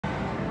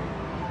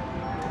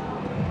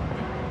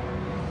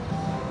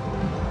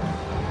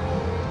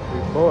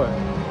Boy.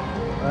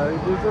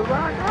 Do some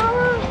rock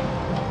collar.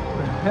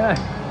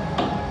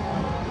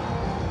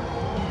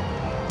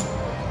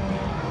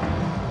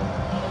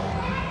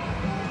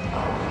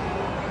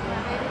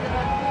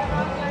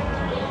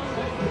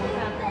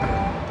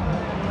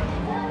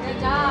 Good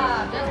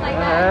job. Just like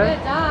that.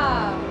 Good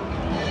job.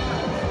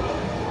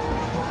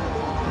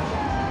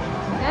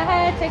 Go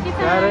ahead. Take your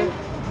time. Got it.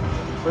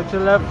 Put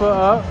your left foot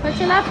up. Put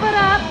your left foot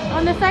up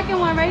on the second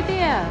one right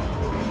there.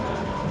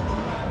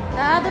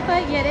 The other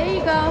foot. Yeah, there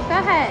you go. Go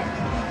ahead.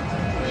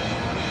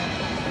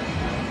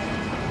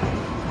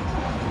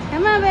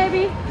 Come on,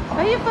 baby.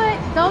 Put your foot.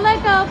 Don't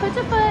let go. Put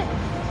your foot.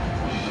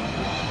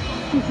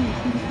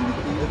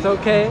 It's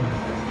okay.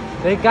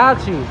 They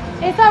got you.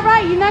 It's all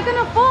right. You're not going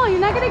to fall. You're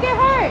not going to get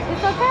hurt.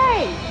 It's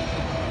okay.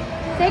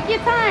 Take your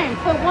time.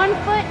 Put one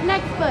foot,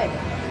 next foot.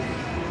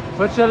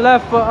 Put your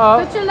left foot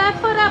up. Put your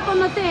left foot up on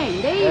the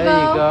thing. There you There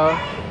go. you go.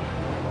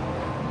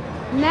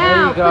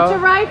 Now, you go. put your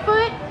right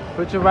foot.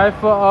 Put your right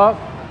foot up.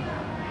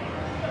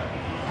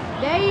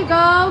 There you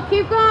go.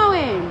 Keep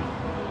going.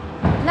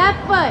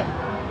 Left foot.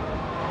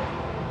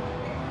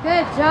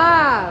 Good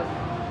job.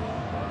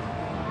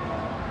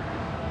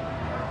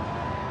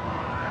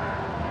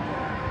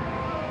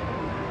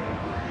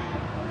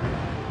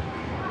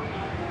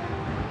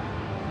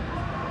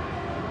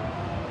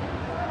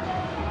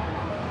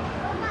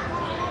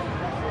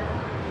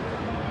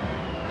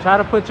 Try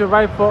to put your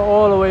right foot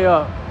all the way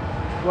up.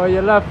 Or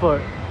your left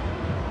foot.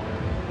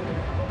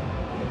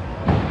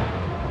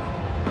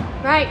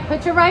 Right.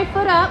 Put your right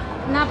foot up.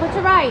 Now put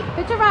your right.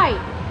 Put your right.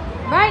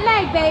 Right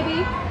leg,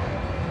 baby.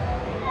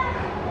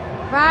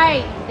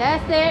 Right.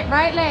 That's it.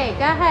 Right leg.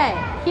 Go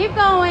ahead. Keep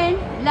going.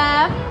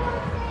 Left.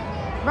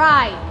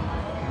 Right.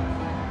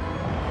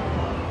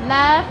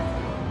 Left.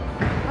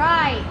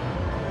 Right.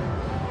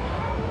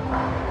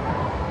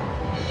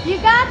 You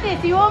got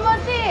this. You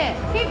almost there.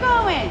 Keep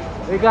going.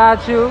 They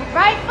got you.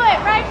 Right foot.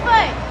 Right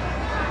foot.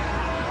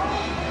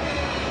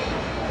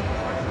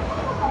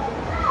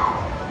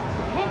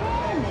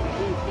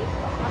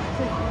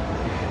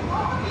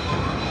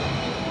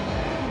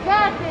 You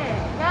got this.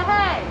 Go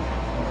ahead.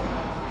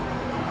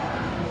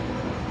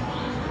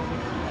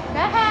 Go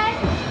ahead.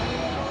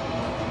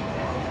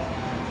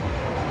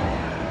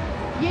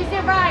 Use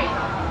it right.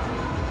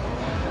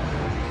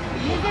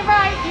 Use it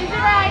right. Use it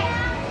right.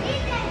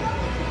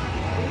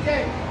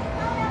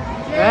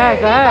 Go ahead,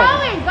 go ahead. Keep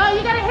going. Go.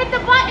 You gotta hit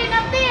the button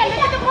up there. Look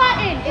at the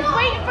button. It's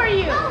waiting for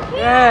you.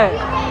 Yeah.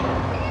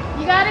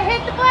 You gotta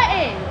hit the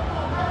button.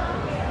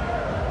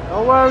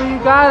 Don't worry, you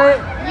got it.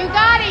 You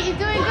got it. You're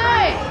doing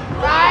good.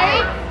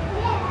 Right.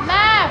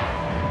 Left.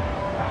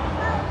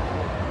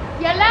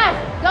 Your left.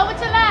 Go with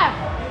your left.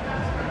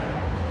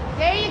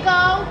 There you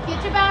go.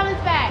 Get your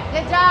balance back.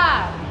 Good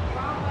job.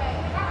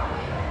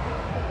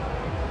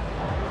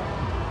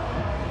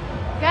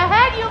 Go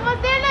ahead. You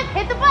almost there. Look.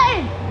 Hit the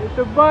button. Hit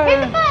the button. Hit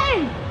the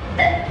button.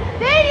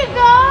 There you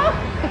go.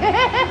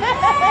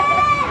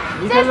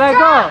 You Just can let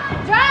drop.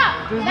 go. Drop.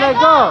 Just let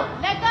go.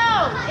 Let go.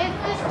 It's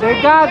the string.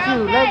 They got You're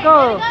you. okay. Let go.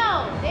 Let go.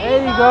 There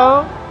you go.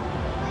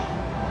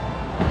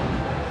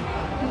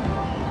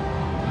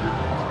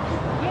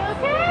 You're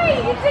okay.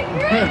 You did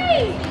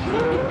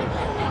great.